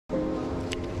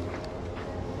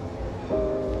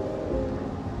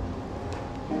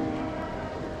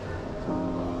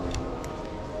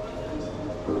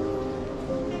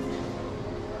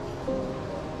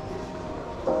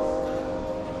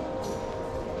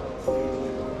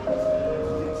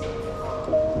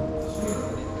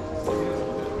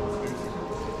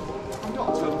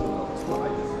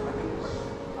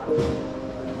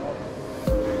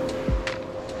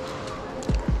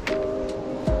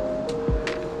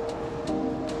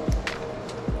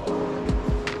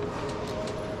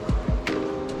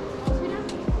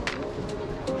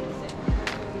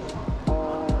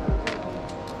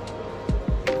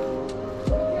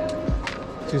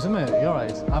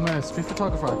alright? I'm a street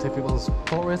photographer. I take people's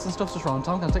portraits and stuff just around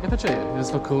town. Can I take a picture of you? You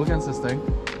just look cool against this thing.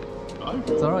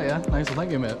 Is that alright, yeah? Nice, well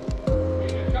thank you, mate.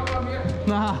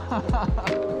 Nah,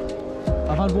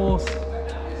 I've had worse.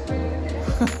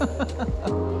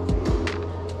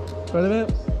 Ready,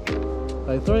 mate?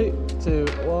 Right, 3, 2,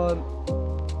 1.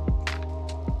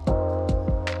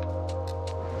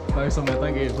 Nice one, mate,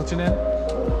 thank you. What's your name?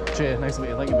 Jay, nice to meet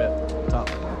you, thank you, mate. Top.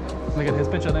 Look at his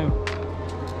picture now.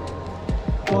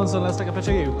 Go on, son, let's take a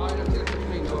picture of you.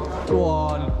 Go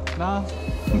on. Nah.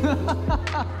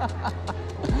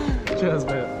 Cheers,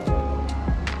 mate.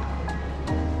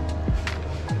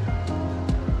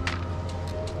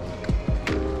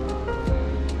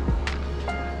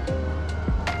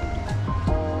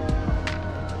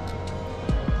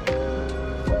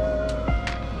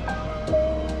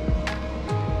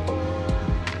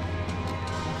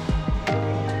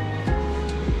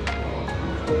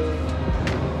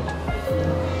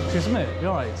 Excuse me, you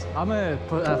alright? I'm a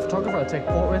photographer. I take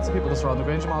portraits of people just around the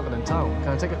Granger Market in town.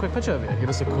 Can I take a quick picture of you? You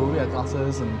just look cool, you have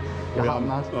glasses and your hat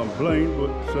and that. I'm blind,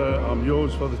 but I'm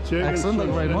yours for the taking. Excellent, thank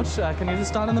you very much. Can you just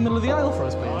stand in the middle of the aisle for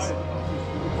us, please?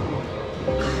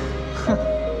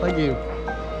 Thank you.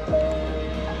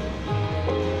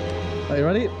 Are you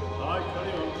ready?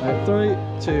 Right, 3,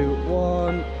 2,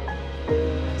 1.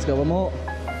 Let's go one more.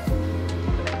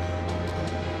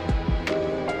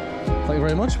 Thank you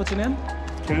very much. What's your name?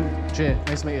 Ken. Jay,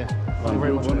 nice to meet you. Thank you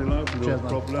very much. Cheers,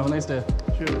 man. Have a nice day.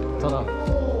 Cheers. Ta-da.